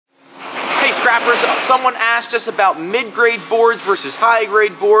Scrappers, someone asked us about mid-grade boards versus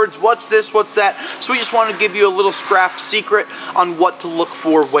high-grade boards. What's this, what's that? So we just want to give you a little scrap secret on what to look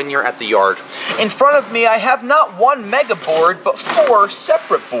for when you're at the yard. In front of me, I have not one mega board, but 4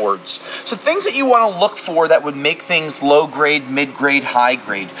 separate boards. So things that you want to look for that would make things low-grade, mid-grade,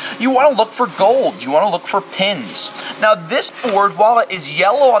 high-grade. You want to look for gold. You want to look for pins. Now this board, while it is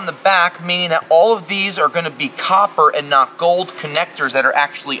yellow on the back, meaning that all of these are going to be copper and not gold connectors that are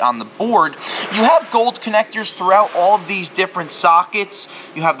actually on the board, you have gold connectors throughout all of these different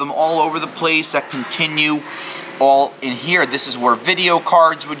sockets. You have them all over the place that continue all in here. This is where video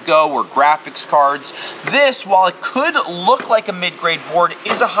cards would go, or graphics cards. This, while it could look like a mid-grade board,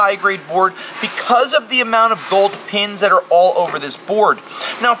 is a high-grade board because of the amount of gold pins that are all over this board.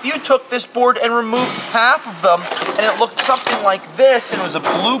 Now, if you took this board and removed half of them, and it looked something like this, and it was a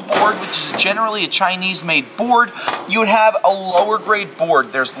blue board, which is generally a Chinese-made board, you would have a lower-grade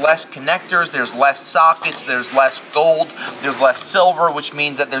board. There's less connectors, there's less sockets, there's less gold, there's less silver, which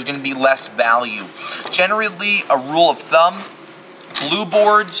means that there's going to be less value. Generally, a rule of thumb, blue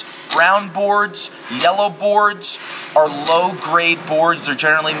boards, brown boards, yellow boards are low-grade boards. They're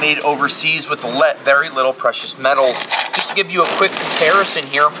generally made overseas with very little precious metals. Just to give you a quick comparison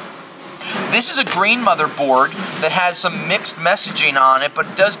here, this is a green motherboard that has some mixed messaging on it, but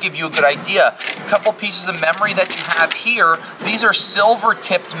it does give you a good idea. A couple pieces of memory that you have here, these are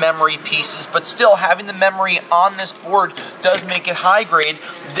silver-tipped memory pieces, but still having the memory on this board does make it high grade.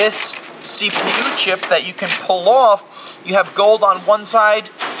 This CPU chip that you can pull off, you have gold on one side,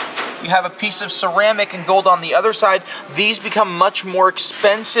 you have a piece of ceramic and gold on the other side. These become much more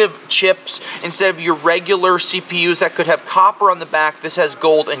expensive chips instead of your regular CPUs that could have copper on the back. This has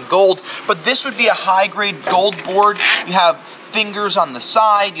gold and gold, but this would be a high-grade gold board. You have fingers on the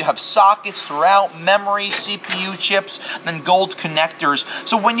side, you have sockets throughout, memory, CPU chips, then gold connectors.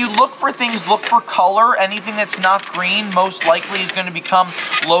 So when you look for things, look for color. Anything that's not green most likely is going to become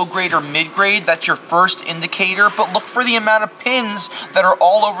low grade or mid grade. That's your first indicator, but look for the amount of pins that are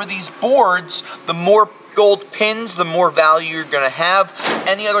all over these boards. The more gold pins, the more value you're going to have.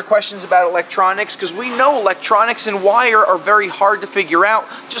 Any other questions about electronics? Because we know electronics and wire are very hard to figure out.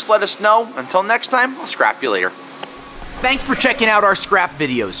 Just let us know. Until next time, I'll scrap you later. Thanks for checking out our scrap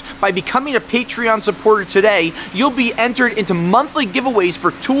videos. By becoming a Patreon supporter today, you'll be entered into monthly giveaways for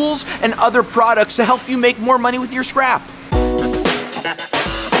tools and other products to help you make more money with your scrap.